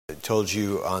Told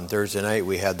you on Thursday night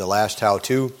we had the last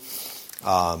how-to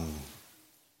on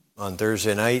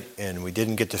Thursday night, and we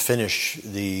didn't get to finish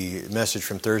the message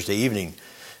from Thursday evening.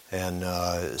 And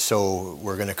so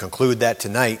we're going to conclude that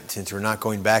tonight, since we're not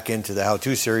going back into the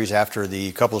how-to series after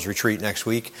the couples retreat next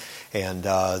week. And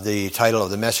the title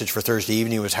of the message for Thursday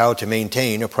evening was How to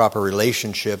Maintain Proper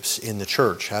Relationships in the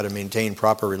Church. How to maintain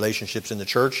proper relationships in the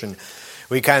church. And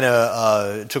we kind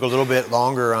of took a little bit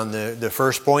longer on the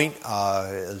first point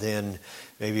than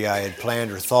maybe I had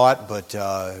planned or thought, but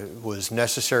was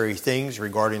necessary things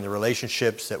regarding the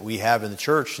relationships that we have in the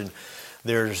church. And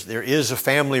there is a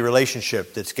family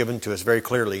relationship that's given to us very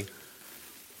clearly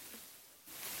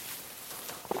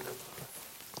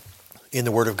in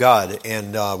the Word of God.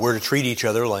 And we're to treat each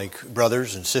other like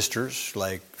brothers and sisters,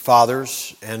 like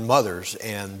fathers and mothers.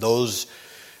 And those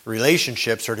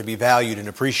relationships are to be valued and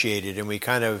appreciated. And we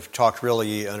kind of talked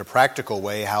really in a practical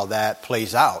way how that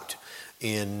plays out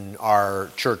in our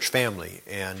church family,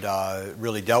 and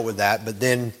really dealt with that. But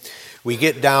then we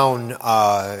get down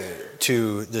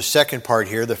to the second part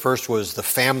here. The first was the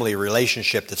family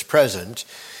relationship that's present.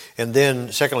 And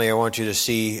then secondly, I want you to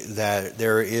see that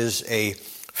there is a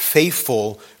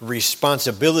faithful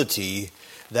responsibility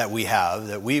that we have,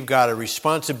 that we've got a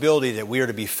responsibility that we are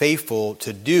to be faithful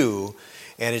to do.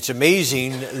 And it's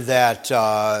amazing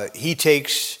that he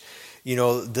takes,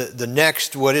 the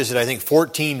next,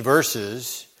 14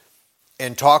 verses,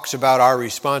 and talks about our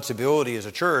responsibility as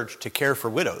a church to care for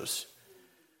widows.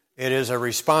 It is a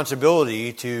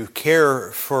responsibility to care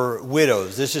for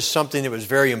widows. This is something that was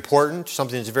very important,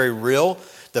 something that's very real.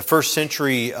 The first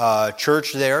century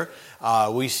church there,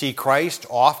 we see Christ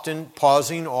often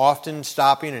pausing, often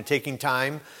stopping and taking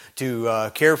time to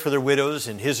care for their widows,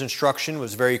 and his instruction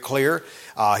was very clear.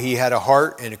 He had a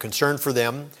heart and a concern for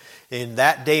them. In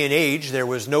that day and age, there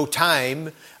was no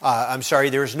time.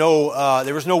 There was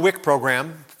no WIC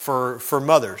program for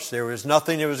mothers. There was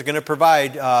nothing that was going to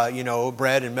provide,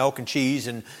 bread and milk and cheese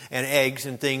and eggs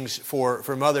and things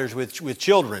for mothers with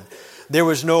children. There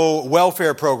was no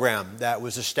welfare program that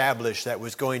was established that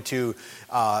was going to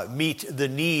meet the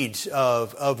needs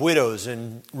of widows.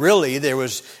 And really, there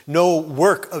was no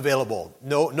work available,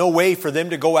 no way for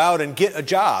them to go out and get a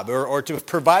job or to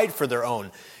provide for their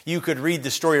own. You could read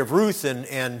the story of Ruth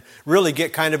and really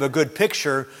get kind of a good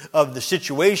picture of the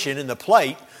situation and the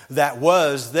plight that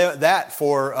was that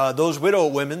for those widow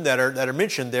women that are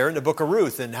mentioned there in the book of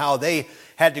Ruth, and how they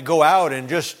had to go out and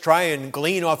just try and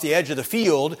glean off the edge of the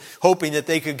field, hoping that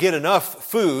they could get enough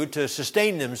food to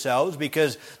sustain themselves,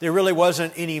 because there really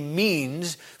wasn't any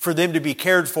means for them to be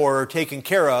cared for or taken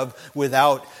care of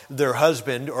without their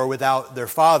husband or without their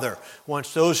father.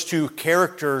 Once those two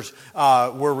characters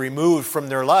were removed from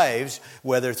their lives,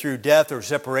 whether through death or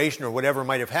separation or whatever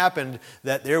might have happened,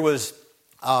 that there was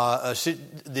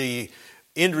the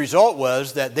end result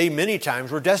was that they many times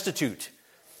were destitute.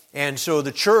 And so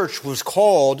the church was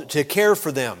called to care for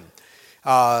them.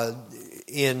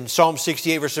 In Psalm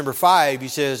 68, verse number 5, he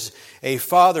says, a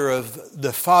father of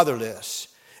the fatherless,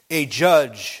 a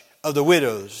judge of the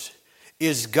widows,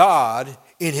 is God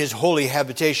in his holy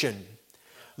habitation.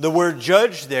 The word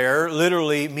judge there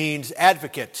literally means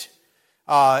advocate.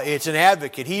 It's an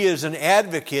advocate. He is an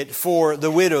advocate for the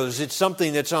widows. It's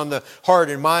something that's on the heart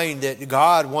and mind that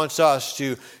God wants us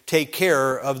to take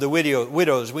care of the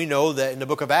widows. We know that in the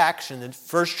book of Acts, in the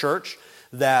first church,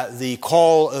 that the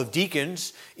call of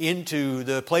deacons into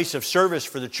the place of service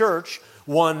for the church,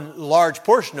 one large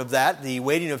portion of that, the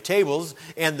waiting of tables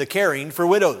and the caring for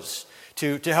widows,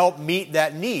 to help meet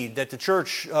that need that the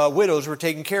church widows were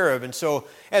taken care of. And so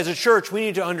as a church, we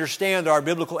need to understand our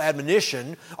biblical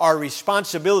admonition, our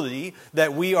responsibility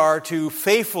that we are to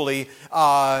faithfully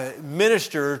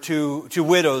minister to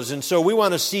widows. And so we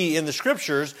want to see in the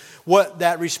scriptures what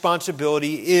that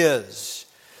responsibility is.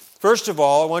 First of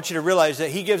all, I want you to realize that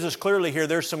he gives us clearly here,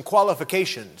 there's some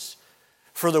qualifications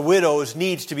for the widow's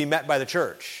needs to be met by the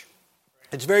church.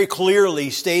 It's very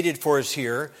clearly stated for us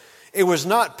here. It was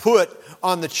not put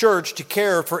on the church to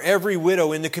care for every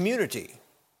widow in the community.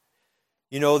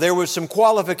 There was some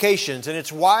qualifications, and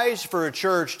it's wise for a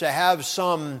church to have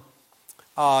some,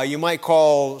 you might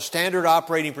call standard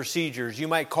operating procedures. You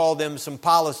might call them some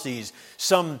policies,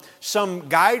 some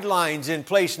guidelines in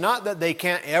place. Not that they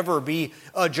can't ever be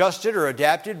adjusted or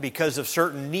adapted because of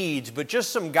certain needs, but just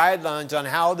some guidelines on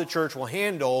how the church will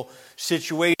handle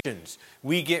situations.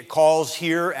 We get calls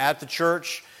here at the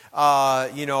church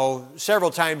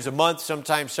several times a month,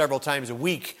 sometimes several times a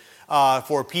week,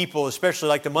 for people, especially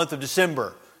like the month of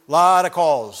December. A lot of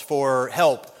calls for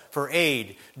help for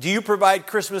aid? Do you provide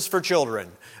Christmas for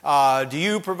children? Do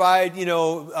you provide,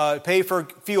 pay for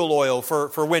fuel oil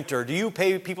for winter? Do you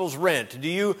pay people's rent? Do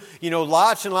you,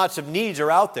 lots and lots of needs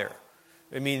are out there.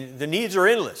 I mean, the needs are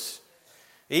endless.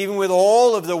 Even with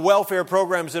all of the welfare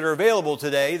programs that are available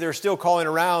today, they're still calling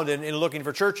around and looking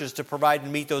for churches to provide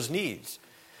and meet those needs.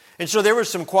 And so there were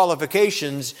some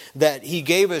qualifications that he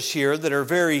gave us here that are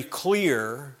very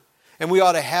clear, and we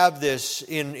ought to have this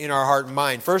in our heart and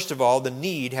mind. First of all, the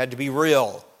need had to be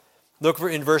real. Look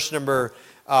in verse number,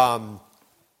 I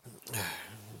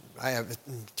have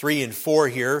 3 and 4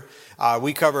 here.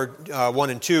 We covered 1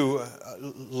 and 2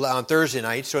 on Thursday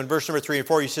night. So in verse number 3 and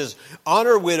 4, he says,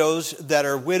 honor widows that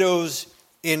are widows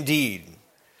indeed.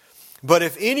 But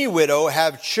if any widow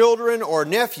have children or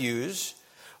nephews,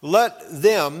 let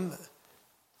them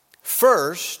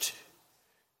first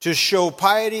to show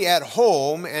piety at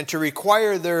home and to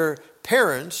require their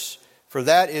parents, for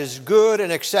that is good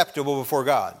and acceptable before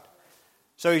God.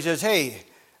 So he says, hey,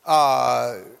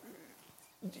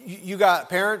 you got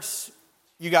parents,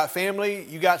 you got family,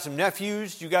 you got some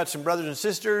nephews, you got some brothers and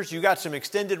sisters, you got some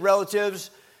extended relatives.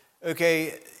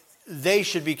 Okay, they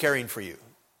should be caring for you.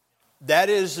 That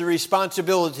is the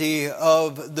responsibility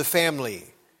of the family.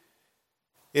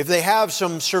 If they have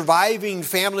some surviving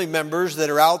family members that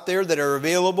are out there that are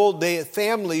available, the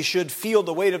family should feel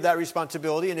the weight of that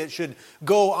responsibility, and it should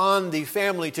go on the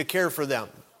family to care for them.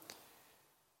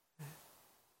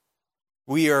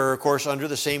 We are, of course, under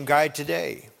the same guide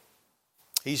today.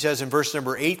 He says in verse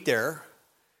number 8 there,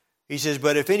 he says,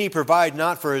 but if any provide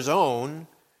not for his own,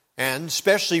 and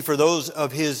especially for those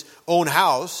of his own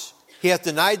house, he hath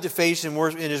denied the faith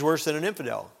and is worse than an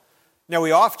infidel. Now,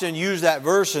 we often use that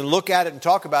verse and look at it and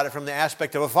talk about it from the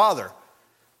aspect of a father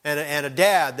and a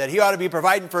dad, that he ought to be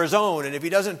providing for his own, and if he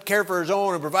doesn't care for his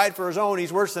own and provide for his own,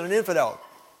 he's worse than an infidel.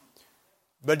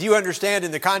 But do you understand,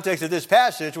 in the context of this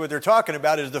passage, what they're talking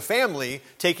about is the family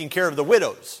taking care of the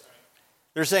widows.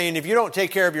 They're saying, if you don't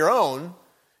take care of your own,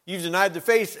 you've denied the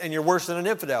faith and you're worse than an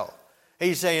infidel.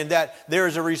 He's saying that there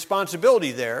is a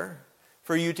responsibility there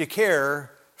for you to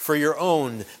care for your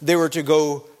own. They were to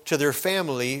go to their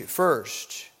family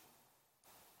first.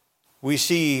 We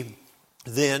see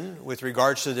then, with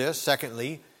regards to this,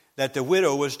 secondly, that the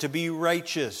widow was to be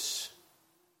righteous.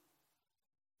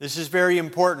 This is very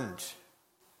important.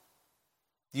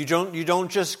 You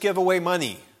don't just give away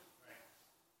money.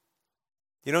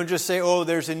 You don't just say, oh,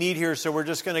 there's a need here, so we're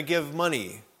just going to give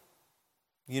money.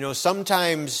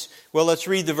 Sometimes, well, let's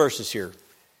read the verses here.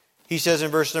 He says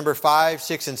in verse number 5,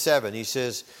 6, and 7, he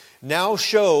says, now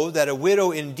show that a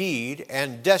widow indeed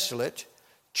and desolate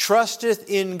trusteth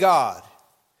in God,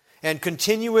 and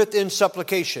continueth in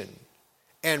supplication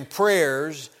and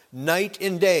prayers night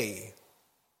and day.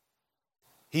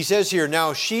 He says here,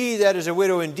 now she that is a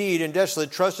widow indeed and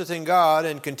desolate trusteth in God,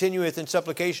 and continueth in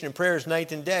supplication and prayers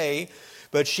night and day.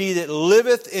 But she that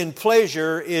liveth in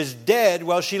pleasure is dead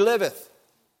while she liveth.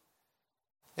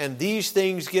 And these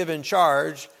things give in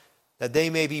charge, that they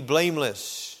may be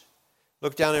blameless.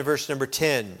 Look down at verse number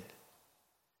 10.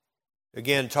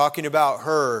 Again, talking about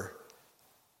her.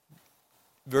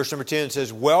 Verse number 10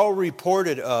 says, well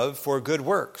reported of for good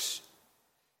works.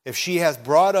 If she hath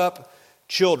brought up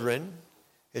children,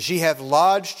 if she hath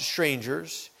lodged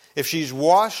strangers, if she's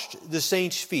washed the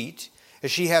saints' feet,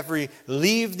 if she hath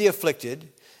relieved the afflicted,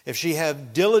 if she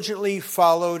have diligently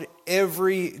followed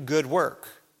every good work.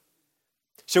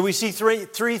 So we see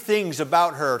three things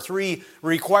about her, 3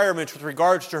 requirements with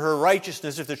regards to her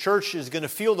righteousness if the church is going to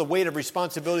feel the weight of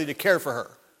responsibility to care for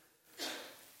her.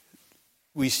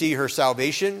 We see her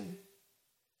salvation,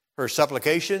 her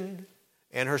supplication,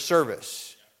 and her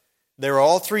service. They're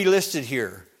all 3 listed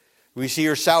here. We see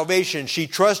her salvation. She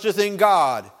trusteth in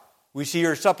God. We see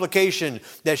her supplication,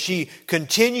 that she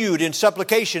continued in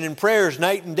supplication and prayers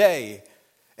night and day.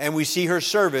 And we see her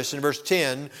service in verse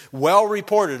 10, well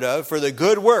reported of for the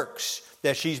good works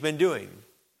that she's been doing.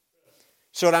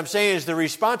 So what I'm saying is the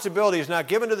responsibility is not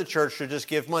given to the church to just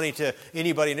give money to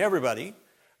anybody and everybody.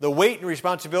 The weight and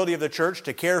responsibility of the church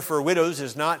to care for widows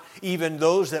is not even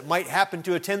those that might happen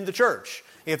to attend the church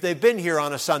if they've been here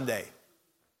on a Sunday.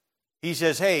 He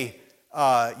says, hey,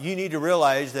 you need to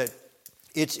realize that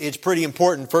it's pretty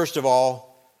important, first of all,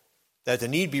 that the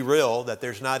need be real, that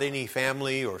there's not any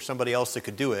family or somebody else that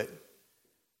could do it.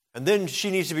 And then she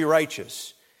needs to be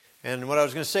righteous. And what I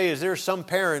was going to say is there are some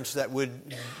parents that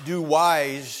would do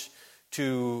wise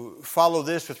to follow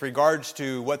this with regards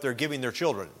to what they're giving their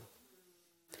children.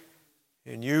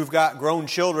 And you've got grown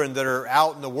children that are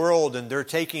out in the world and they're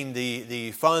taking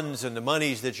the funds and the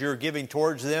monies that you're giving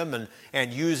towards them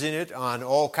and using it on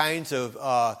all kinds of,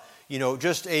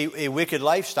 just a wicked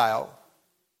lifestyle.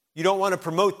 You don't want to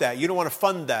promote that. You don't want to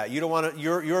fund that. You don't want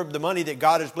to. The money that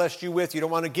God has blessed you with, you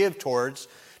don't want to give towards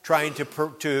trying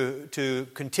to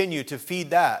continue to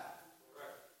feed that.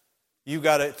 You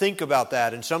got to think about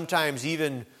that. And sometimes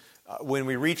even when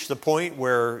we reach the point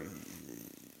where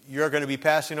you're going to be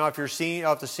passing off the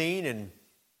scene, and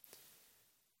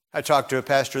I talked to a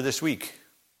pastor this week.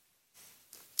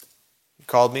 He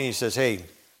called me. He says, "Hey,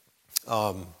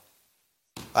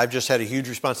 I've just had a huge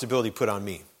responsibility put on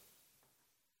me."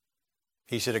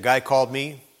 He said, "A guy called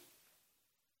me.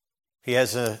 He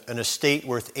has an estate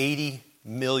worth $80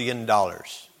 million.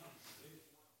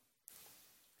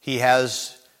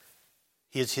 His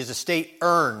estate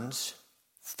earns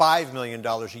 $5 million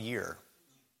a year.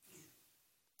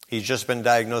 He's just been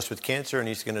diagnosed with cancer and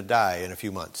he's going to die in a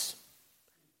few months.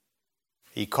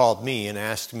 He called me and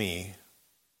asked me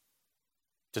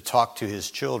to talk to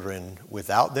his children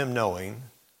without them knowing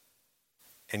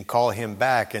and call him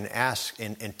back and ask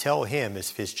and tell him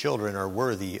if his children are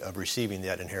worthy of receiving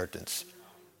that inheritance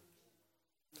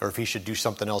or if he should do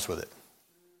something else with it."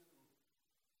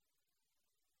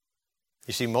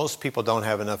 You see, most people don't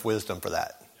have enough wisdom for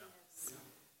that.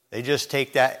 They just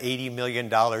take that $80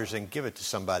 million and give it to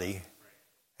somebody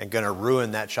and going to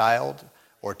ruin that child,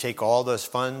 or take all those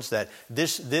funds that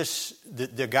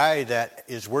the guy that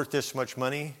is worth this much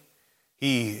money,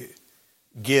 he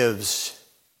gives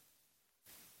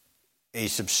a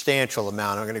substantial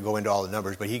amount. I'm going to go into all the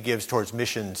numbers, but he gives towards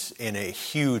missions in a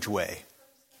huge way.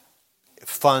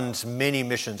 Funds many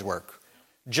missions work.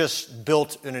 Just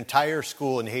built an entire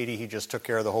school in Haiti. He just took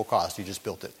care of the whole cost. He just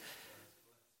built it.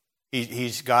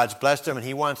 God's blessed him, and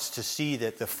he wants to see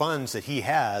that the funds that he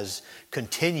has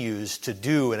continues to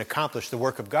do and accomplish the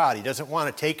work of God. He doesn't want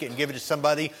to take it and give it to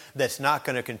somebody that's not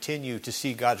going to continue to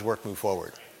see God's work move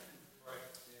forward.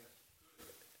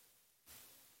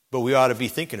 But we ought to be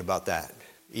thinking about that,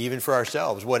 even for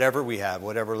ourselves, whatever we have,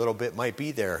 whatever little bit might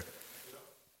be there.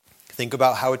 Think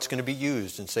about how it's going to be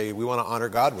used and say, we want to honor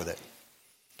God with it.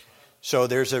 So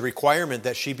there's a requirement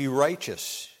that she be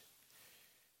righteous.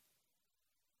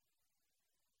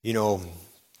 You know,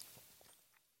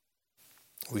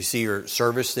 we see her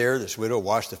service there. This widow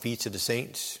washed the feet of the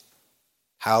saints,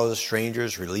 housed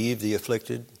strangers, relieved the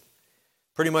afflicted.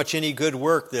 Pretty much any good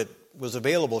work that was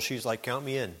available, she's like, count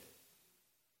me in.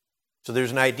 So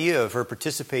there's an idea of her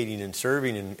participating and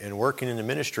serving and working in the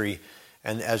ministry.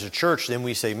 And as a church, then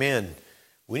we say, man,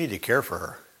 we need to care for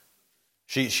her.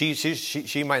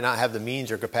 She might not have the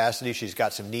means or capacity. She's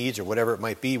got some needs or whatever it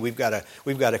might be. We've got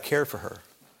to care for her.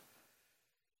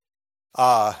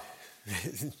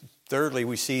 Thirdly,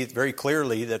 we see very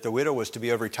clearly that the widow was to be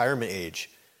of retirement age.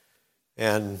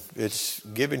 And it's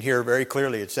given here very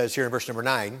clearly. It says here in verse number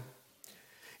 9,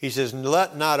 he says,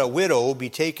 "Let not a widow be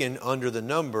taken under the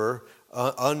number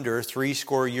under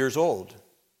 80 years old,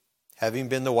 having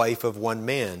been the wife of one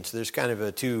man." So there's kind of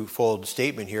a twofold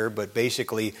statement here, but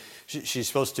basically she's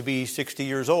supposed to be 60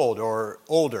 years old or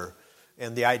older.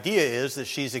 And the idea is that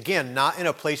she's, again, not in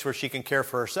a place where she can care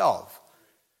for herself.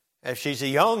 If she's a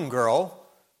young girl,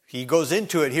 he goes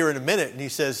into it here in a minute and he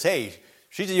says, hey,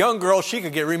 she's a young girl, she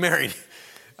could get remarried.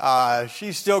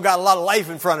 She's still got a lot of life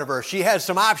in front of her. She has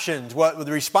some options. What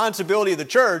the responsibility of the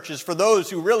church is for those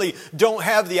who really don't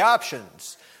have the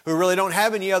options, who really don't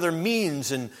have any other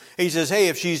means. And he says, hey,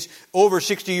 if she's over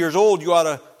 60 years old, you ought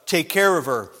to take care of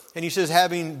her. And he says,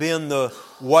 having been the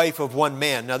wife of one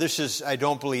man. Now, this is, I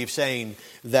don't believe, saying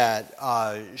that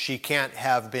she can't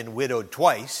have been widowed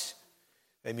twice.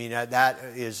 I mean,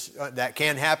 that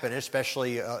can happen,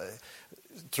 especially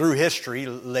through history.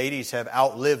 Ladies have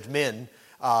outlived men.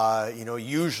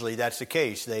 Usually that's the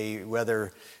case.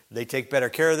 Whether they take better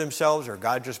care of themselves or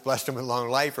God just blessed them with long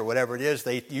life or whatever it is,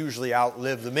 they usually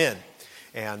outlive the men.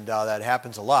 And that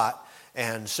happens a lot.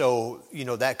 And so,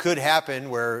 that could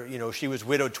happen where, she was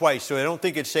widowed twice. So I don't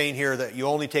think it's saying here that you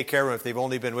only take care of them if they've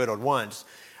only been widowed once.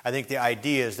 I think the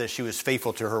idea is that she was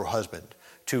faithful to her husband,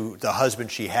 to the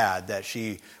husband she had, that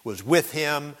she was with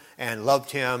him and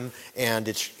loved him. And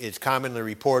it's commonly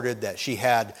reported that she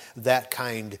had that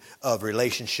kind of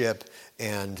relationship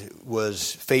and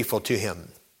was faithful to him.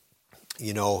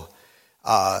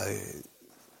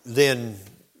 Then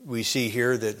we see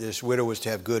here that this widow was to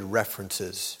have good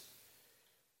references.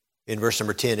 In verse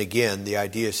number 10, again, the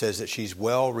idea says that she's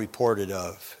well reported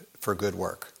of for good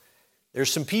work.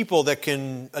 There's some people that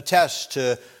can attest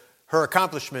to her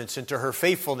accomplishments and to her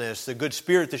faithfulness, the good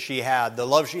spirit that she had, the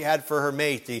love she had for her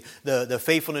mate, the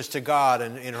faithfulness to God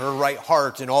and her right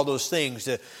heart and all those things,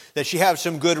 that she has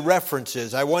some good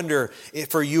references. I wonder if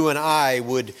for you and I,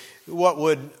 what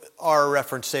would our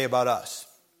reference say about us?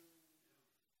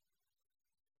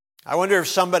 I wonder if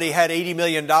somebody had $80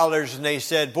 million and they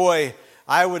said, boy,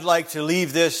 I would like to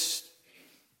leave this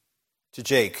to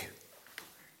Jake.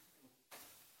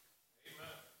 Amen.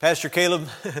 Pastor Caleb,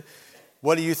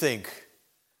 what do you think?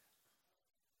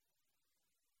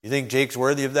 You think Jake's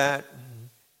worthy of that?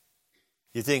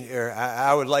 You think,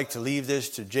 I would like to leave this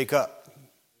to Jacob.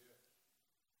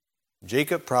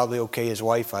 Jacob, probably okay. His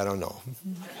wife, I don't know.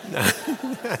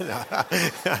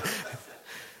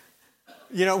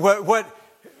 You know, what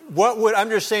would, I'm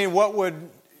just saying, what would,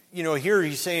 you know, here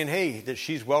he's saying, hey, that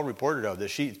she's well reported of,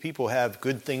 that people have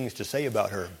good things to say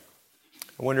about her.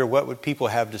 I wonder what would people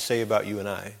have to say about you and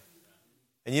I.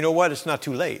 And you know what? It's not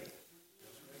too late.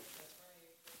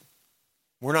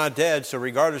 We're not dead, so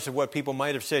regardless of what people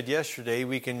might have said yesterday,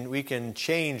 we can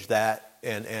change that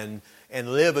and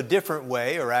live a different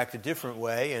way or act a different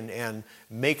way and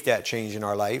make that change in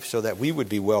our life so that we would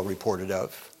be well reported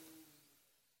of.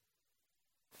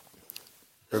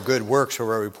 Her good works were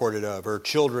well reported of. Her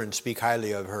children speak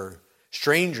highly of her.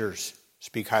 Strangers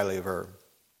speak highly of her.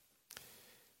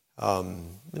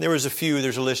 And there's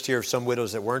a list here of some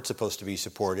widows that weren't supposed to be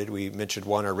supported. We mentioned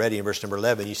one already in verse number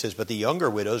 11. He says, but the younger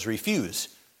widows refuse.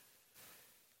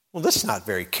 Well, that's not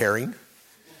very caring,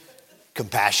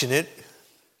 compassionate.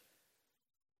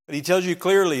 But he tells you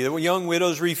clearly that young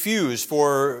widows refuse,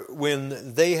 for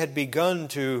when they had begun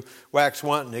to wax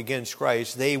wanton against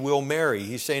Christ, they will marry.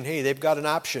 He's saying, hey, they've got an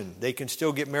option. They can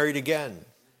still get married again.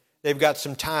 They've got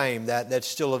some time that's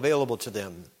still available to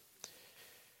them.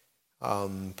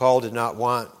 Paul did not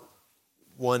want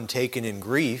one taken in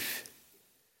grief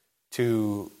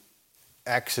to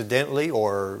accidentally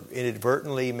or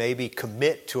inadvertently maybe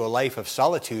commit to a life of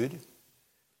solitude,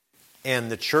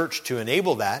 and the church to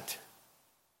enable that,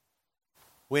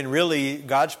 when really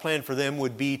God's plan for them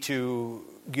would be to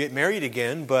get married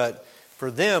again. But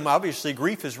for them, obviously,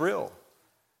 grief is real.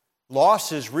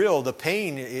 Loss is real. The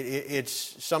pain, it's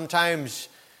sometimes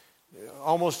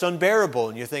almost unbearable.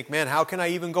 And you think, man, how can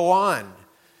I even go on?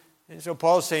 And so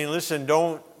Paul's saying, listen,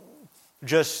 don't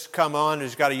just come on.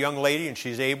 He's got a young lady and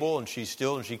she's able and she's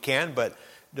still and she can, but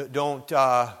don't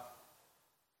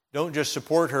just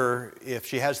support her if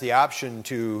she has the option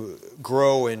to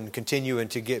grow and continue and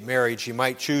to get married. She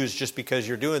might choose, just because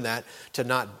you're doing that, to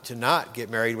not get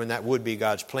married when that would be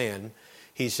God's plan.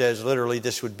 He says literally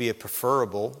this would be a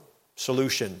preferable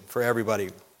solution for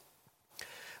everybody.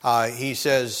 He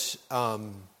says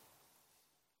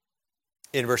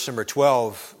in verse number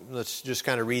 12, let's just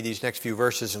kind of read these next few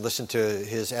verses and listen to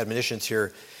his admonitions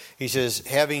here. He says,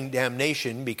 having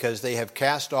damnation because they have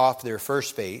cast off their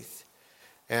first faith,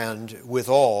 and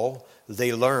withal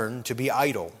they learn to be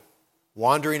idle,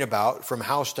 wandering about from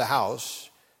house to house,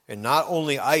 and not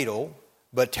only idle,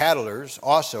 but tattlers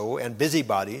also, and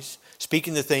busybodies,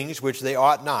 speaking the things which they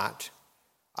ought not.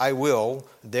 I will,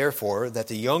 therefore, that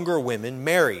the younger women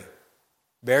marry,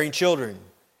 bearing children,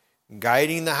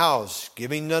 guiding the house,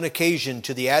 giving none occasion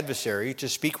to the adversary to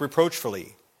speak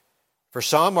reproachfully. For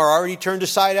some are already turned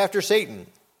aside after Satan.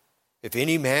 If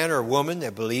any man or woman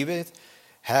that believeth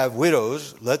have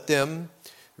widows, let them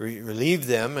relieve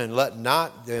them, and let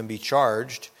not them be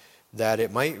charged, that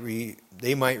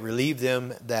they might relieve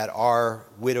them that are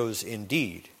widows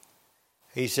indeed.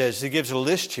 He says, he gives a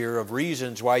list here of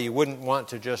reasons why you wouldn't want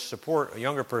to just support a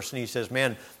younger person. He says,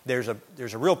 man, there's a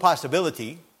real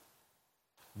possibility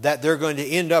that they're going to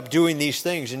end up doing these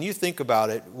things. And you think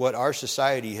about it, what our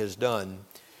society has done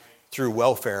through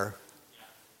welfare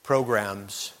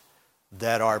programs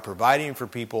that are providing for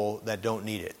people that don't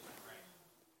need it.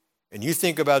 And you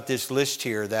think about this list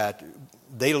here, that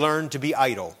they learn to be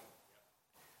idle,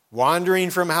 wandering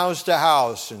from house to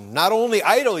house. And not only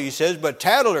idle, he says, but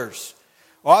tattlers,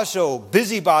 also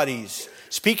busybodies,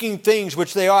 speaking things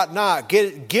which they ought not,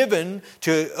 given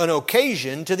to an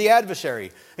occasion to the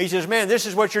adversary. He says, man, this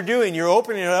is what you're doing. You're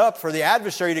opening it up for the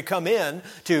adversary to come in,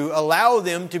 to allow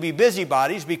them to be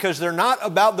busybodies, because they're not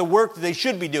about the work that they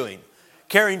should be doing.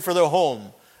 Caring for their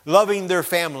home, loving their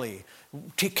family,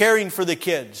 caring for the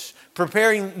kids,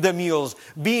 preparing the meals,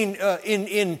 being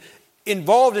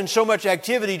involved in so much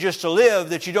activity just to live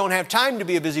that you don't have time to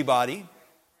be a busybody.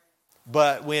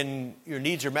 But when your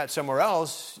needs are met somewhere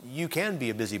else, you can be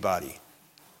a busybody.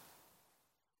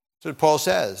 That's what Paul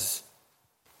says.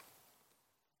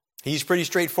 He's pretty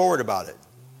straightforward about it.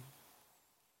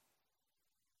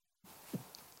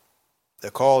 The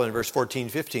call in verse 14,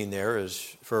 15 there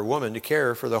is for a woman to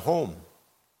care for the home.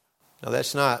 Now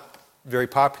that's not very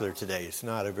popular today. It's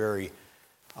not a very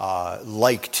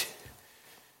liked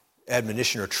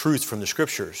admonition or truth from the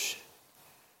Scriptures.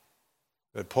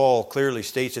 But Paul clearly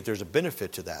states that there's a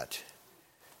benefit to that.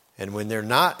 And when they're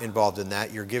not involved in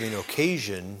that, you're giving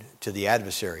occasion to the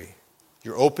adversary.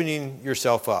 You're opening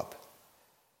yourself up.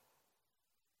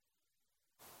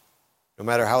 No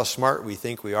matter how smart we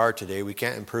think we are today, we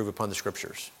can't improve upon the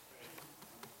Scriptures.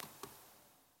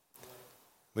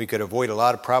 We could avoid a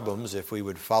lot of problems if we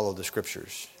would follow the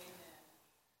Scriptures.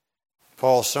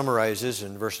 Paul summarizes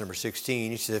in verse number 16.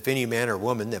 He says, if any man or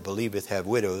woman that believeth have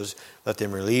widows, let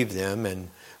them relieve them, and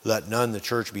let none the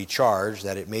church be charged,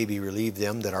 that it may be relieved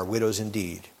them that are widows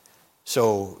indeed.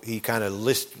 So he kind of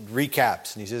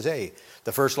recaps, and he says, hey,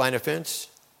 the first line of defense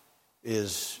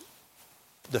is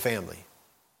the family.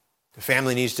 The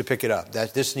family needs to pick it up.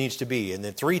 This needs to be. And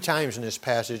then 3 times in this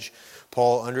passage,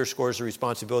 Paul underscores the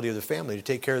responsibility of the family to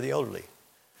take care of the elderly.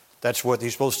 That's what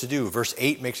he's supposed to do. Verse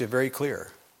 8 makes it very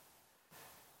clear.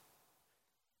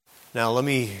 Now let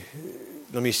me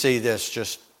say this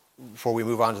just before we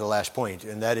move on to the last point,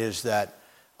 and that is that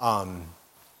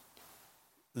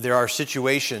there are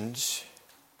situations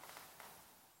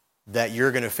that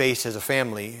you're going to face as a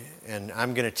family, and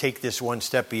I'm going to take this one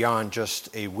step beyond just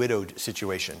a widowed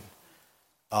situation.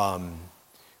 But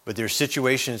there's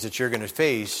situations that you're going to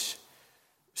face,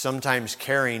 sometimes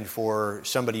caring for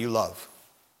somebody you love.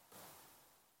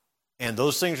 And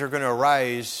those things are going to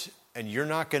arise, and you're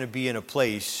not going to be in a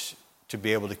place to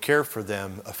be able to care for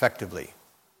them effectively.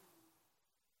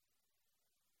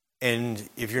 And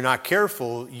if you're not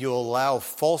careful, you'll allow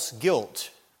false guilt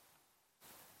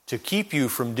to keep you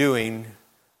from doing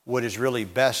what is really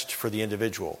best for the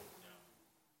individual.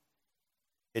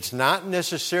 It's not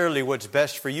necessarily what's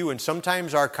best for you. And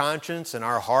sometimes our conscience and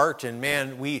our heart, and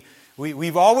man,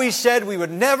 we've always said we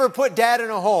would never put Dad in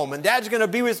a home, and Dad's going to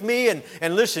be with me.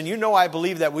 And listen, you know I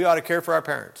believe that we ought to care for our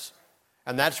parents.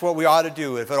 And that's what we ought to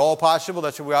do. If at all possible,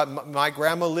 that's what we ought. My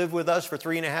grandma lived with us for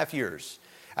 3.5 years.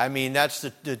 I mean, that's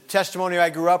the testimony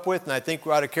I grew up with, and I think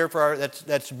we ought to care for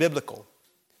that's biblical.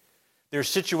 There's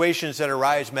situations that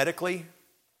arise medically.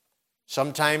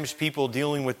 Sometimes people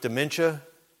dealing with dementia,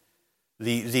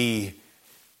 the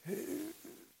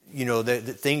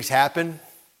things happen.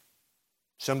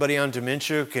 Somebody on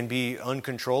dementia can be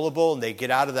uncontrollable, and they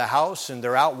get out of the house, and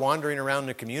they're out wandering around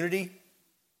the community.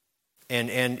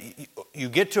 And you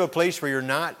get to a place where you're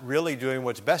not really doing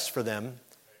what's best for them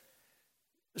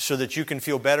so that you can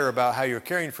feel better about how you're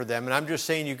caring for them. And I'm just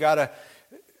saying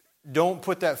don't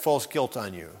put that false guilt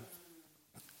on you.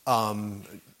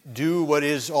 Do what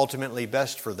is ultimately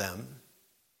best for them.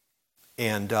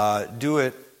 And do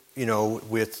it,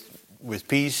 with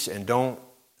peace, and don't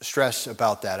stress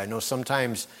about that. I know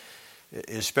sometimes,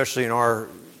 especially in our,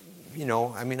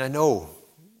 I know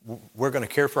we're going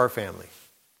to care for our family.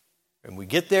 And we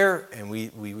get there, and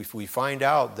we find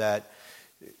out that,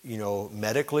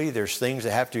 medically there's things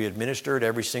that have to be administered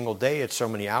every single day at so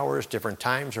many hours, different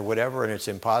times or whatever, and it's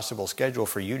impossible schedule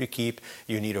for you to keep.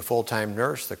 You need a full-time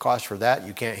nurse. The cost for that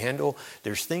you can't handle.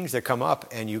 There's things that come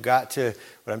up, and you got to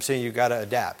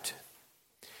adapt.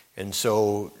 And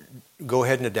so go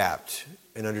ahead and adapt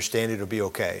and understand it'll be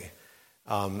okay.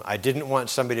 I didn't want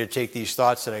somebody to take these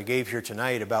thoughts that I gave here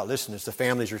tonight about, listen, it's the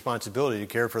family's responsibility to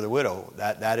care for the widow.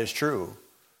 That is true.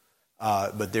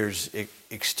 But there's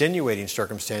extenuating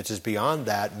circumstances beyond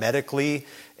that, medically,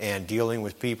 and dealing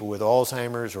with people with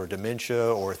Alzheimer's or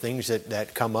dementia or things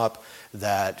that come up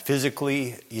that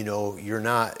physically, you're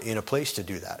not in a place to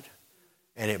do that.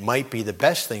 And it might be the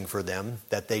best thing for them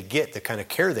that they get the kind of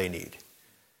care they need.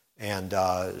 And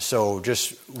so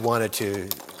just wanted to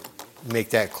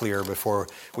make that clear before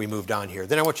we moved on here.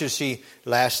 Then I want you to see,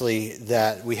 lastly,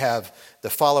 that we have the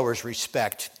followers'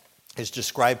 respect is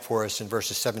described for us in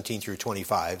verses 17 through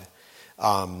 25.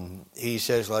 He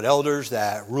says, let elders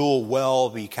that rule well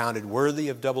be counted worthy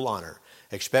of double honor,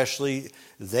 especially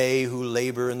they who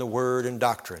labor in the word and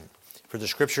doctrine. For the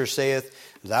Scripture saith,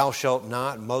 thou shalt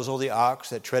not muzzle the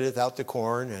ox that treadeth out the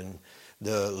corn, and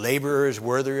the laborer is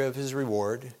worthy of his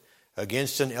reward.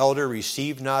 Against an elder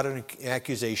receive not an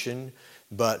accusation,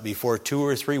 but before 2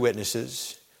 or 3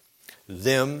 witnesses.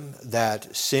 Them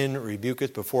that sin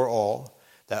rebuketh before all,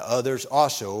 that others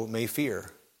also may fear.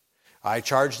 I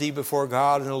charge thee before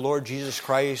God and the Lord Jesus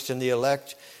Christ and the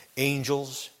elect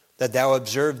angels, that thou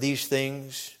observe these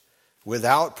things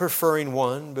without preferring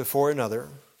one before another,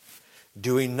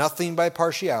 doing nothing by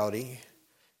partiality.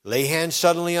 Lay hands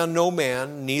suddenly on no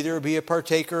man, neither be a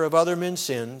partaker of other men's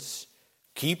sins.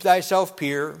 Keep thyself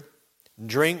pure.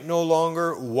 Drink no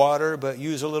longer water, but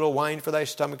use a little wine for thy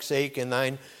stomach's sake and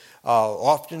thine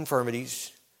oft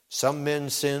infirmities. Some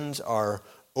men's sins are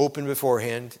open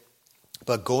beforehand,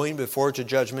 but going before to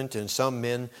judgment, and some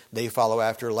men they follow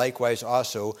after. Likewise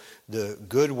also the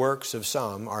good works of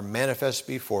some are manifest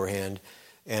beforehand,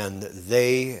 and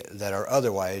they that are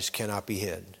otherwise cannot be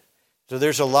hid. So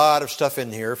there's a lot of stuff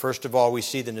in here. First of all, we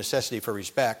see the necessity for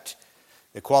respect.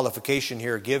 The qualification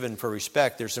here given for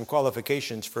respect. There's some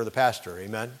qualifications for the pastor.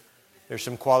 Amen? There's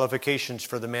some qualifications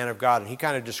for the man of God. And he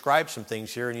kind of describes some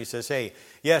things here. And he says, hey,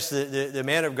 yes, the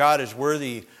man of God is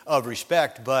worthy of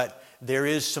respect, but there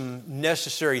is some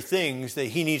necessary things that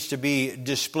he needs to be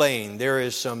displaying. There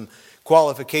is some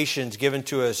qualifications given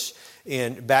to us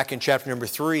back in chapter number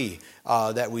 3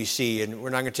 that we see. And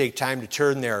we're not going to take time to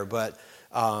turn there, but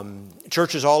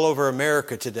churches all over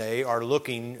America today are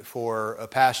looking for a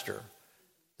pastor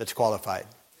that's qualified.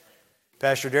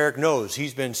 Pastor Derek knows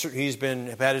he's had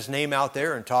his name out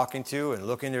there and talking to and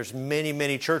looking. There's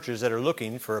many churches that are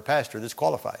looking for a pastor that's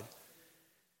qualified.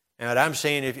 And I'm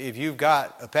saying if you've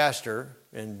got a pastor,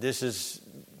 and this is,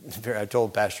 I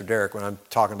told Pastor Derek when I'm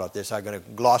talking about this, I'm going to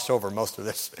gloss over most of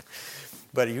this.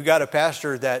 But if you've got a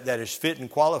pastor that is fit and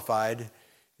qualified,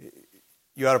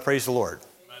 you ought to praise the Lord.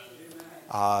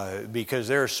 Because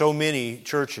there are so many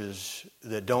churches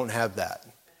that don't have that.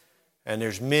 And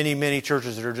there's many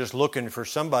churches that are just looking for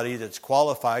somebody that's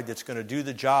qualified, that's going to do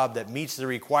the job, that meets the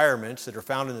requirements that are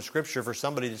found in the Scripture for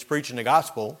somebody that's preaching the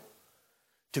gospel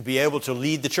to be able to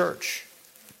lead the church.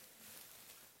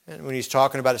 And when he's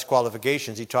talking about his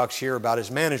qualifications, he talks here about his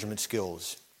management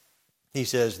skills. He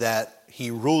says that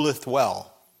he ruleth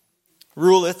well.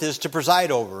 Ruleth is to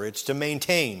preside over, it's to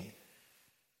maintain.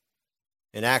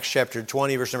 In Acts chapter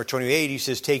 20, verse number 28, he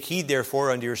says, take heed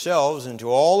therefore unto yourselves and to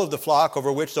all of the flock over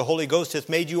which the Holy Ghost hath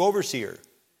made you overseer,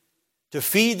 to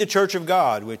feed the church of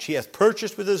God, which he hath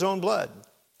purchased with his own blood.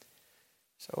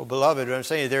 So, beloved, what I'm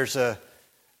saying, there's a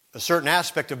certain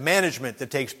aspect of management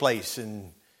that takes place.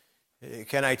 And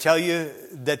can I tell you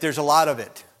that there's a lot of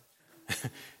it?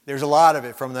 There's a lot of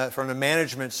it from the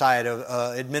management side,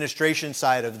 of administration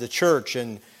side of the church.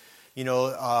 And,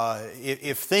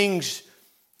 if things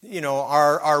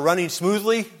are running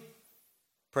smoothly,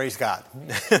 praise God.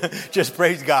 Just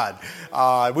praise God.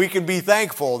 We can be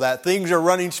thankful that things are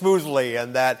running smoothly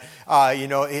and that,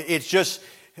 it's just,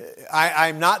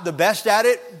 I'm not the best at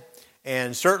it,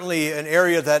 and certainly an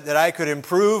area that I could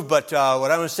improve, but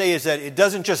what I want to say is that it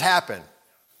doesn't just happen.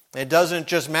 It doesn't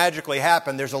just magically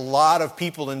happen. There's a lot of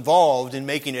people involved in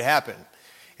making it happen.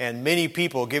 And many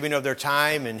people giving of their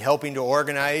time and helping to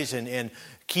organize and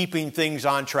keeping things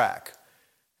on track.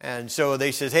 And so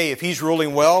they says, hey, if he's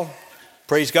ruling well,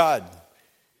 praise God.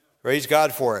 Praise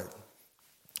God for it.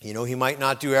 He might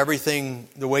not do everything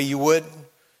the way you would.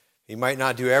 He might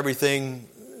not do everything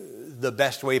the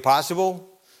best way possible.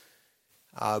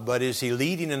 But is he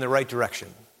leading in the right direction?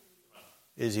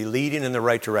 Is he leading in the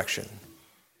right direction?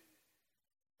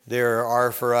 There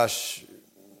are for us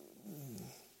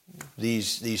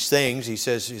these things. He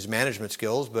says his management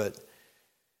skills, but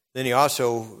then he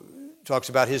also talks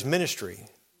about his ministry.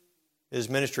 His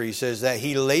ministry, he says that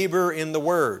he labor in the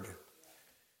word.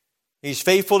 He's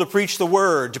faithful to preach the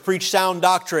word, to preach sound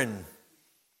doctrine.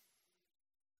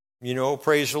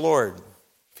 Praise the Lord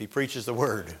if he preaches the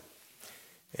word.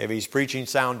 If he's preaching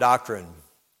sound doctrine.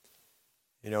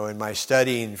 In my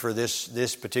studying for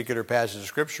this particular passage of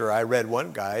Scripture, I read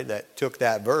one guy that took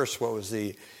that verse. What was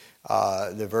the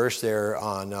verse there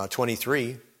on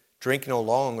 23? Drink no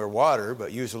longer water,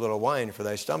 but use a little wine for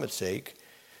thy stomach's sake.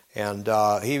 And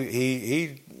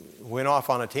he went off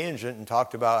on a tangent and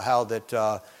talked about how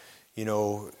that,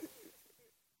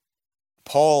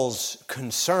 Paul's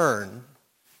concern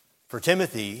for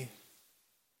Timothy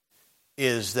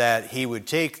is that he would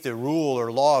take the rule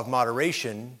or law of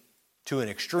moderation to an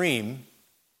extreme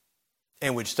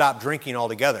and would stop drinking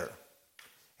altogether.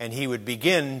 And he would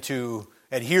begin to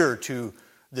adhere to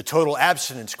the total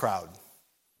abstinence crowd.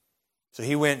 So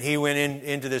he went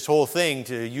into this whole thing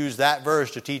to use that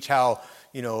verse to teach how,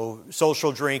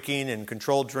 social drinking and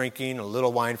controlled drinking, a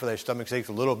little wine for thy stomach's sake,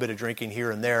 a little bit of drinking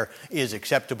here and there is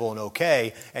acceptable and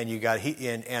okay. And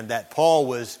and that Paul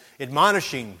was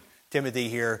admonishing Timothy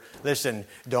here, listen,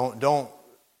 don't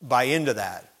buy into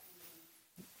that.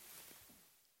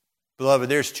 Beloved,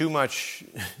 there's too much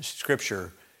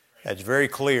Scripture that's very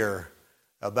clear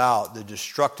about the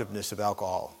destructiveness of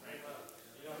alcohol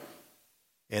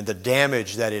and the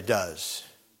damage that it does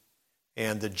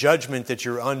and the judgment that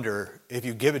you're under if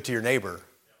you give it to your neighbor.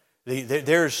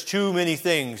 There's too many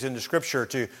things in the Scripture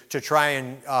to try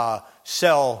and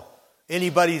sell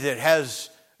anybody that has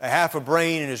a half a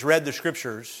brain and has read the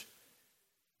Scriptures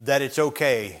that it's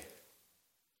okay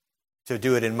to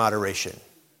do it in moderation.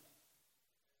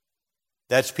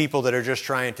 That's people that are just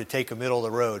trying to take a middle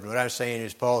of the road. And what I'm saying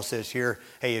is Paul says here,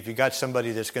 hey, if you got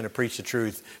somebody that's going to preach the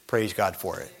truth, praise God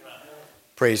for it.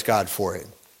 Praise God for it.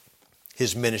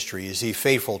 his ministry? Is he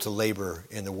faithful to labor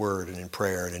in the word and in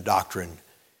prayer and in doctrine?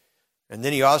 And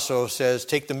then he also says,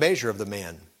 take the measure of the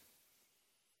man.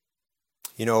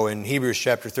 You know, in Hebrews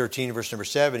chapter 13, verse number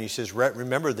 7, he says,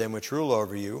 remember them which rule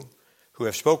over you, who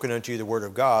have spoken unto you the word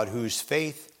of God, whose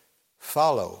faith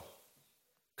follow,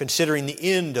 considering the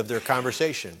end of their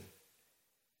conversation.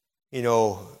 You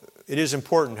know, it is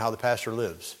important how the pastor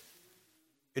lives.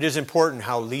 It is important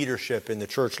how leadership in the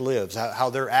church lives, how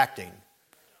they're acting.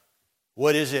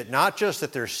 What is it, not just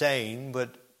that they're saying, but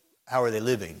how are they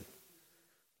living?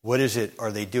 What is it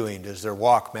are they doing? Does their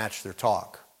walk match their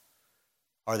talk?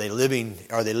 Are they living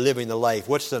the life?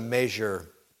 What's the measure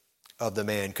of the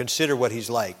man? Consider what he's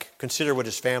like. Consider what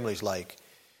his family's like.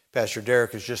 Pastor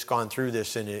Derek has just gone through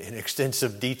this in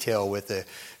extensive detail with the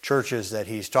churches that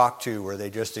he's talked to where they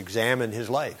just examined his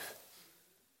life.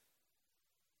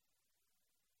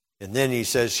 And then he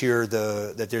says here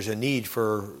that there's a need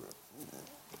for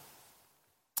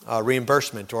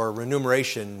reimbursement or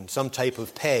remuneration, some type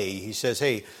of pay. He says,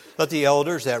 hey, let the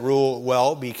elders that rule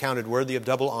well be counted worthy of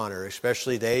double honor,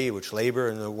 especially they which labor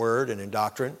in the word and in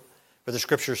doctrine. For the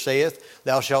scripture saith,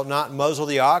 thou shalt not muzzle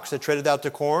the ox that treadeth out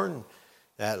the corn,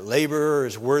 that laborer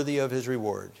is worthy of his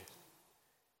reward.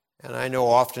 And I know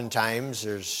oftentimes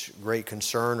there's great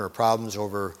concern or problems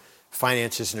over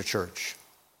finances in the church.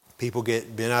 People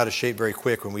get bent out of shape very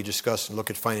quick when we discuss and look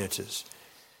at finances.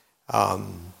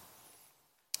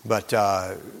 But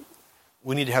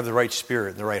we need to have the right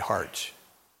spirit and the right heart.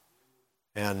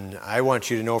 And I want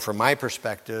you to know from my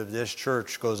perspective, this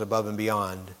church goes above and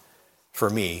beyond for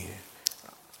me,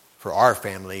 for our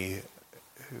family.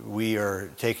 We are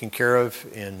taken care of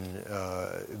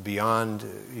and beyond.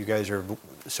 You guys are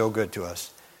so good to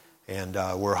us. And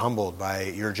we're humbled by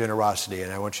your generosity.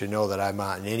 And I want you to know that I'm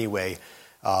not in any way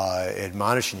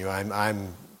admonishing you.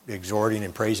 I'm exhorting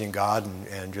and praising God,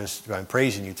 and I'm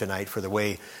praising you tonight for the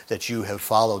way that you have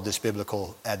followed this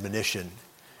biblical admonition.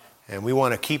 And we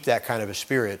want to keep that kind of a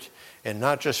spirit, and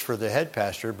not just for the head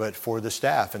pastor, but for the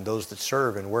staff and those that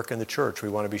serve and work in the church. We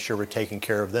want to be sure we're taking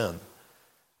care of them.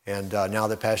 And now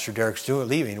that Pastor Derek's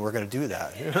leaving, we're going to do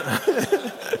that.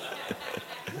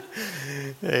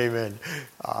 Amen.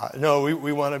 No,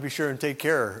 we want to be sure and take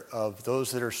care of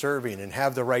those that are serving and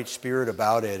have the right spirit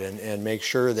about it, and make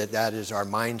sure that is our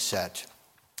mindset.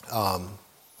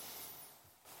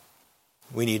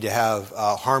 We need to have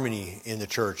harmony in the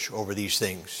church over these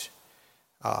things.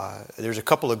 There's a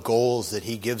couple of goals that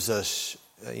he gives us,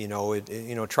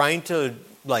 trying to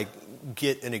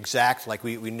get an exact,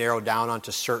 we narrow down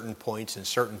onto certain points and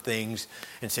certain things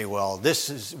and say, well,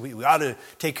 we ought to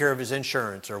take care of his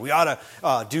insurance, or we ought to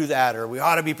do that, or we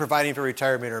ought to be providing for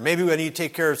retirement, or maybe we need to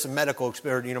take care of some medical,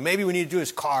 or, maybe we need to do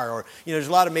his car, or, there's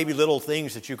a lot of maybe little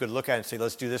things that you could look at and say,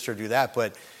 let's do this or do that.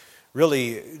 But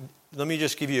really, let me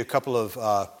just give you a couple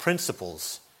of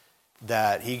principles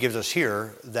that he gives us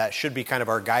here that should be kind of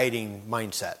our guiding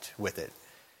mindset with it.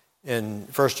 And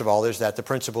first of all, there's the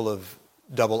principle of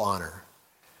double honor.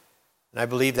 And I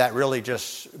believe that really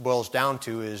just boils down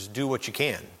to is do what you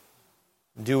can.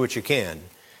 Do what you can.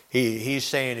 He's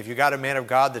saying if you got a man of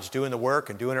God that's doing the work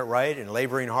and doing it right and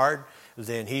laboring hard,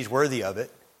 then he's worthy of it.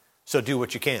 So do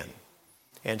what you can.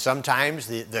 And sometimes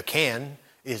the can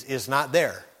is not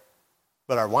there,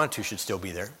 but our want to should still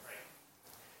be there.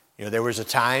 There was a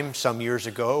time some years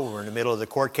ago, we were in the middle of the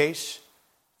court case.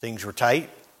 Things were tight.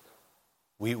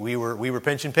 We were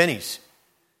pinching pennies.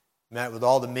 Met with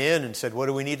all the men and said, what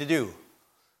do we need to do?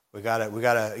 We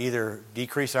gotta either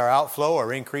decrease our outflow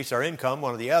or increase our income,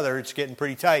 one or the other. It's getting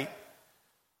pretty tight.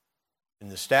 And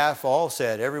the staff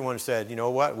everyone said, you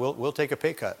know what, we'll take a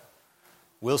pay cut.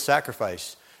 We'll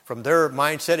sacrifice. From their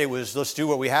mindset, it was, let's do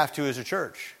what we have to as a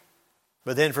church.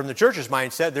 But then from the church's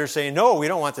mindset, they're saying, no, we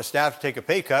don't want the staff to take a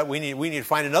pay cut. We need to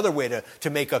find another way to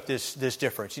make up this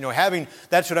difference.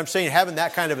 That's what I'm saying, having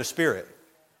that kind of a spirit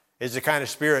is the kind of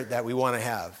spirit that we want to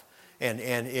have. And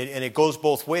it goes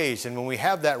both ways. And when we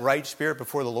have that right spirit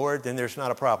before the Lord, then there's not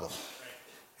a problem.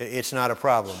 It's not a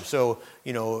problem. So,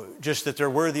 just that they're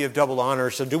worthy of double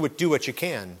honor, so do what you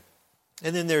can.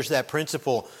 And then there's that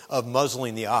principle of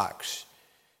muzzling the ox.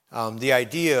 The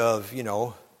idea of,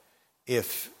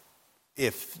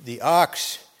 if the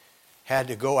ox had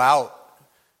to go out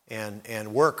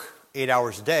and work 8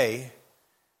 hours a day,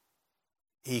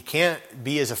 he can't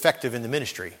be as effective in the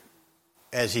ministry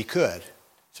as he could.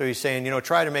 So he's saying,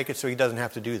 try to make it so he doesn't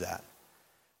have to do that.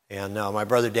 And my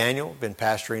brother Daniel, been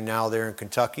pastoring now there in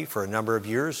Kentucky for a number of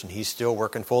years, and he's still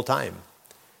working full time.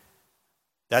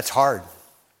 That's hard.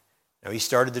 Now, he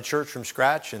started the church from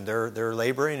scratch, and they're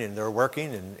laboring and they're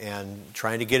working and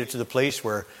trying to get it to the place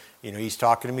where, he's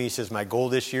talking to me. He says, my goal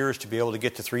this year is to be able to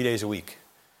get to 3 days a week.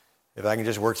 if I can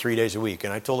just work 3 days a week.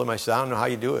 And I told him, I said, I don't know how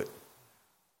you do it.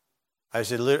 I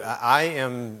said,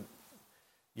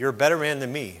 you're a better man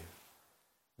than me,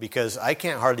 because I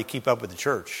can't hardly keep up with the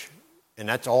church, and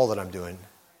that's all that I'm doing.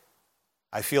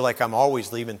 I feel like I'm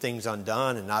always leaving things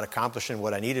undone and not accomplishing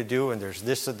what I need to do, and there's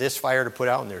this fire to put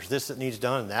out, and there's this that needs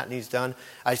done, and that needs done.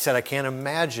 I said, I can't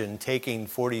imagine taking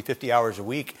 40, 50 hours a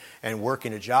week and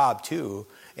working a job too,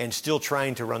 and still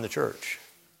trying to run the church.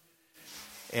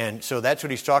 And so that's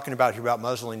what he's talking about here about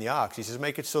muzzling the ox. He says,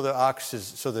 make it so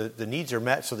the needs are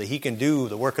met so that he can do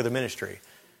the work of the ministry.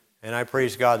 And I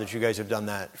praise God that you guys have done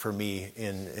that for me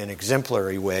in an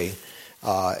exemplary way,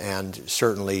 and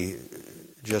certainly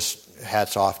just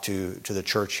hats off to the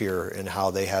church here and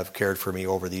how they have cared for me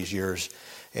over these years,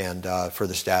 and for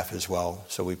the staff as well.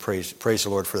 So we praise the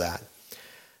Lord for that.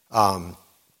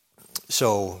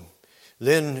 So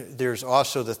then there's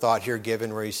also the thought here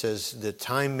given where he says the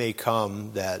time may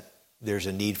come that there's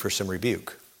a need for some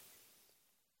rebuke.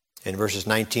 In verses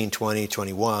 19, 20,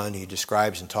 21, he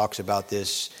describes and talks about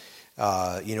this.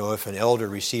 If an elder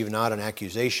receive not an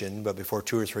accusation, but before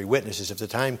 2 or 3 witnesses, if the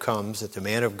time comes that the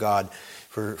man of God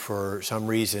for some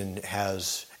reason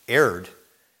has erred,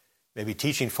 maybe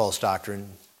teaching false doctrine,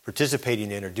 participating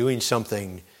in or doing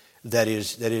something that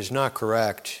is not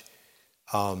correct,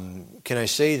 can I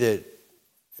say that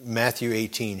Matthew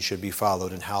 18 should be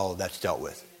followed and how that's dealt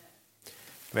with?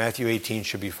 Matthew 18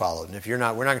 should be followed. And if you're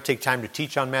not, we're not going to take time to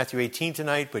teach on Matthew 18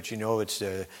 tonight, but it's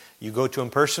you go to him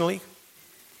personally.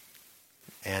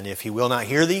 And if he will not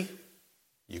hear thee,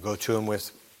 you go to him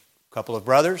with a couple of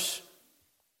brothers.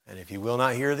 And if he will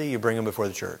not hear thee, you bring him before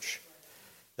the church.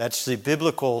 That's the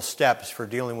biblical steps for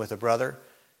dealing with a brother.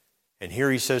 And here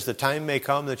he says the time may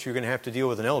come that you're going to have to deal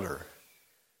with an elder.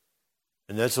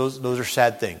 And those are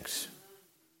sad things.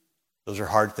 Those are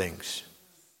hard things.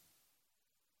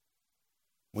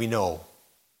 We know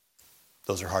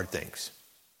those are hard things.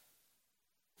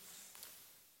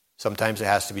 Sometimes it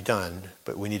has to be done,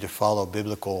 but we need to follow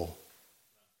biblical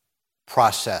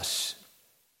process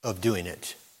of doing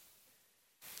it.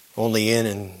 Only in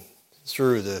and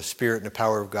through the Spirit and the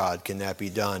power of God can that be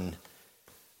done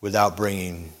without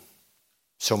bringing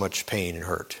so much pain and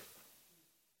hurt.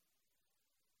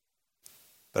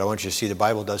 But I want you to see the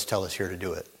Bible does tell us here to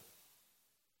do it.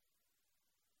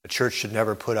 The church should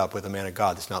never put up with a man of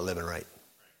God that's not living right.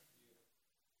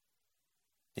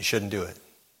 You shouldn't do it.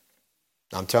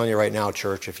 I'm telling you right now,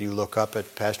 church, if you look up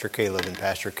at Pastor Caleb and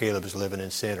Pastor Caleb is living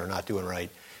in sin or not doing right,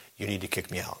 you need to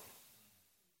kick me out.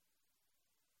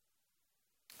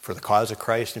 For the cause of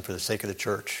Christ and for the sake of the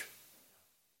church.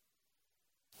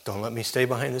 Don't let me stay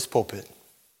behind this pulpit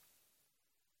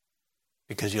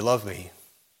because you love me.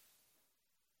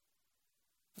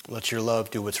 Let your love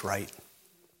do what's right.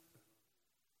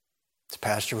 It's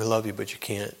Pastor, we love you, but you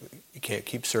can't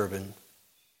keep serving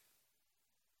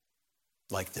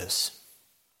like this.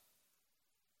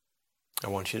 I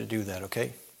want you to do that,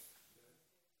 okay?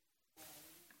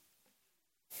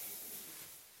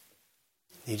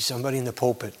 Need somebody in the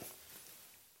pulpit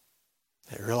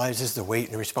that realizes the weight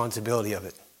and the responsibility of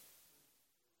it.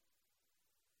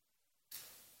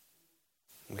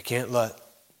 We can't let...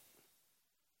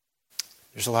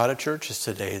 There's a lot of churches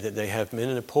today that they have men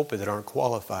in the pulpit that aren't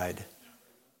qualified.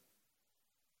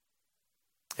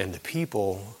 And the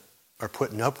people are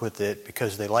putting up with it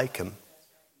because they like him.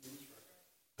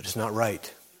 But it's not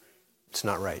right. It's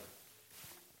not right.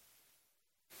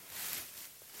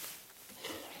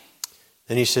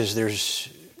 Then he says there's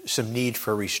some need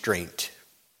for restraint.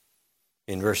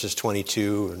 In verses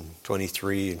 22 and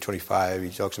 23 and 25, he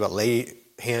talks about lay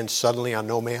hands suddenly on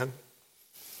no man.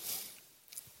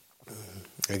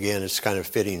 Again, it's kind of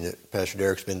fitting that Pastor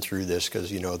Derek's been through this because,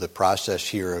 the process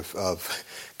here of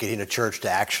getting a church to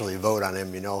actually vote on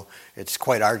him, it's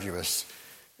quite arduous.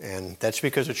 And that's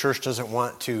because the church doesn't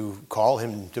want to call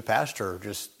him to pastor.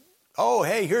 Just, oh,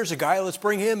 hey, here's a guy, let's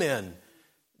bring him in.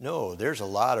 No, there's a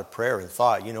lot of prayer and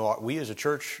thought. We as a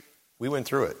church, we went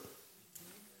through it.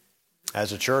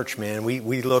 As a church, man,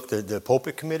 we looked at, the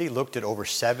pulpit committee looked at over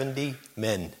 70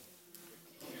 men.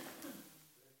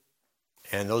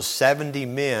 And those 70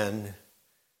 men,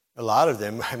 a lot of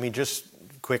them, just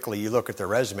quickly, you look at their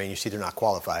resume and you see they're not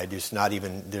qualified. There's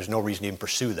no reason to even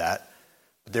pursue that.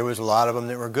 But there was a lot of them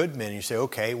that were good men. You say,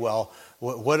 okay, well,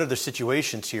 what are the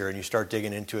situations here? And you start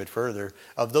digging into it further.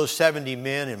 Of those 70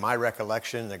 men, in my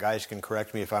recollection, the guys can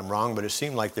correct me if I'm wrong, but it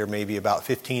seemed like there may be about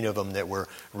 15 of them that were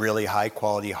really high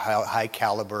quality, high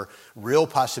caliber, real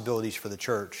possibilities for the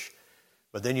church.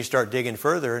 But then you start digging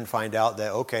further and find out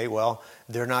that, okay, well,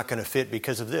 they're not going to fit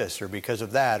because of this or because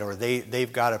of that, or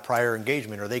they've got a prior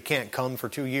engagement, or they can't come for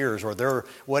 2 years, or they're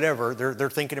whatever. They're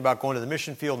thinking about going to the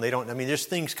mission field, and they don't. I mean, there's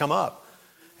things come up.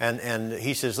 And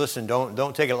he says, listen,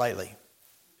 don't take it lightly.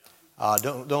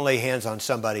 Don't lay hands on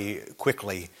somebody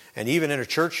quickly. And even in a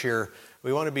church here,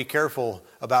 we want to be careful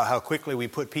about how quickly we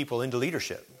put people into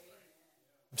leadership,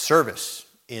 service,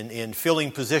 in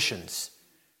filling positions.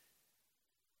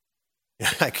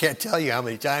 I can't tell you how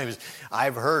many times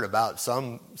I've heard about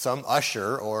some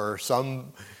usher or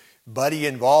somebody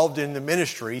involved in the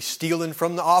ministry stealing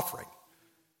from the offering.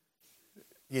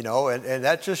 You know, and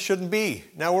that just shouldn't be.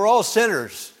 Now, we're all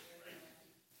sinners.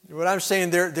 What I'm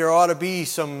saying, there ought to be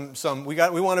some we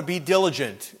want to be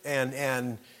diligent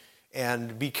and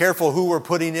be careful who we're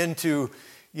putting into.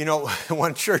 You know,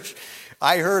 one church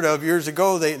I heard of years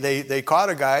ago, they caught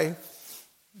a guy,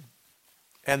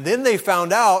 and then they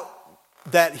found out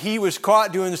that he was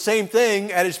caught doing the same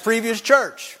thing at his previous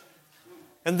church.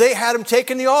 And they had him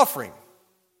taking the offering.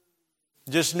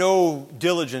 Just no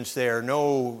diligence there,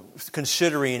 no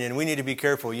considering, and we need to be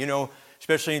careful. You know,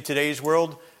 especially in today's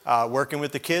world, working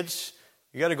with the kids,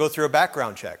 you got to go through a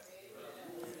background check.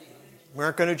 We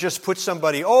aren't going to just put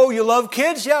somebody, oh, you love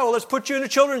kids? Yeah, well, let's put you in a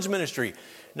children's ministry.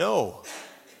 No,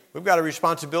 we've got a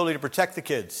responsibility to protect the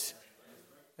kids.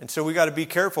 And so we got to be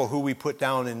careful who we put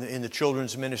down in the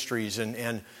children's ministries.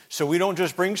 And so we don't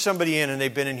just bring somebody in and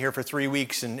they've been in here for 3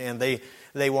 weeks and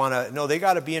they want to, no, they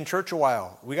got to be in church a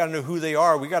while. We got to know who they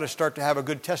are. We got to start to have a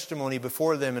good testimony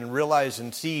before them and realize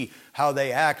and see how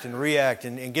they act and react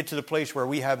and get to the place where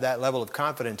we have that level of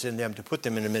confidence in them to put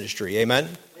them in the ministry. Amen?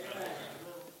 Amen.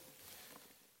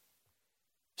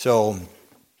 So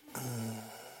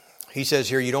he says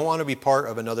here, you don't want to be part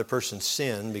of another person's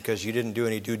sin because you didn't do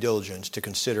any due diligence to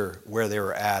consider where they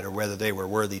were at or whether they were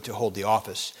worthy to hold the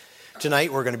office.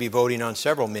 Tonight we're going to be voting on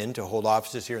several men to hold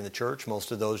offices here in the church,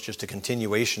 most of those just a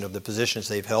continuation of the positions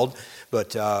they've held.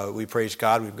 But we praise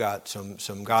God, we've got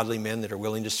some godly men that are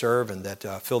willing to serve and that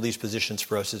fill these positions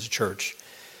for us as a church.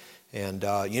 And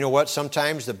you know what?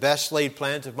 Sometimes the best laid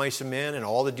plans of mice and men and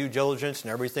all the due diligence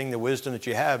and everything, the wisdom that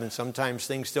you have, and sometimes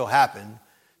things still happen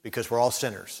because we're all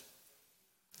sinners.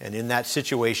 And in that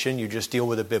situation, you just deal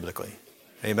with it biblically.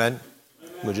 Amen?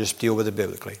 We'll just deal with it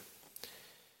biblically.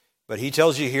 But he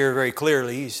tells you here very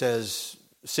clearly, he says,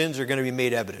 sins are going to be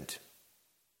made evident.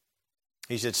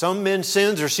 He said, some men's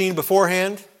sins are seen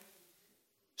beforehand,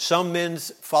 some men's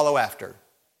follow after.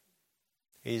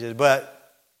 He said,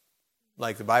 but,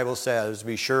 like the Bible says,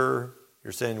 be sure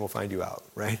your sin will find you out,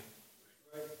 right?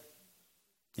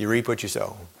 You reap what you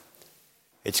sow.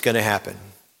 It's going to happen.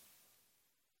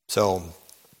 So,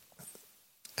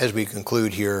 as we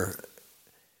conclude here,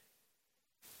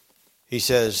 he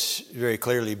says very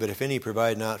clearly, but if any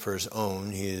provide not for his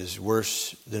own, he is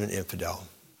worse than an infidel.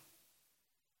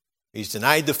 He's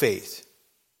denied the faith.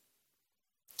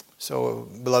 So,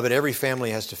 beloved, every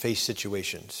family has to face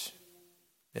situations.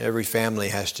 Every family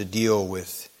has to deal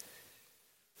with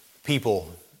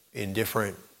people in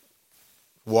different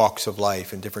walks of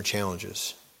life and different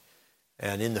challenges.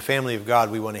 And in the family of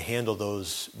God, we want to handle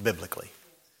those biblically.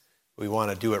 We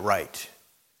want to do it right.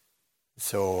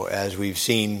 So as we've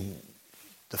seen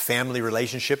the family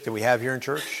relationship that we have here in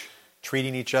church,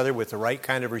 treating each other with the right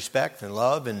kind of respect and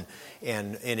love and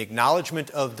acknowledgement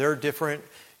of their different,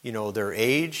 their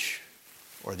age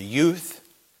or the youth,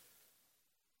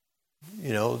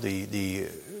 the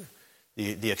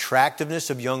attractiveness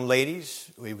of young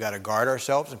ladies. We've got to guard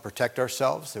ourselves and protect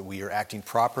ourselves, that we are acting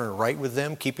proper and right with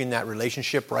them, keeping that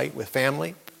relationship right with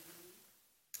family.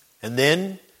 And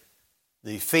then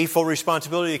the faithful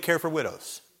responsibility to care for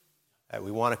widows. That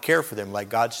we want to care for them like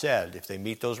God said. If they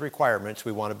meet those requirements,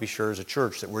 we want to be sure as a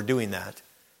church that we're doing that.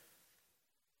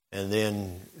 And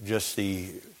then just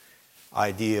the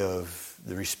idea of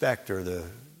the respect or the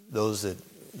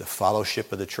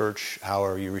fellowship of the church. How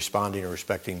are you responding or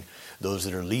respecting those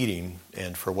that are leading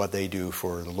and for what they do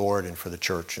for the Lord and for the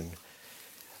church? And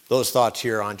those thoughts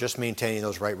here on just maintaining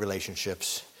those right relationships.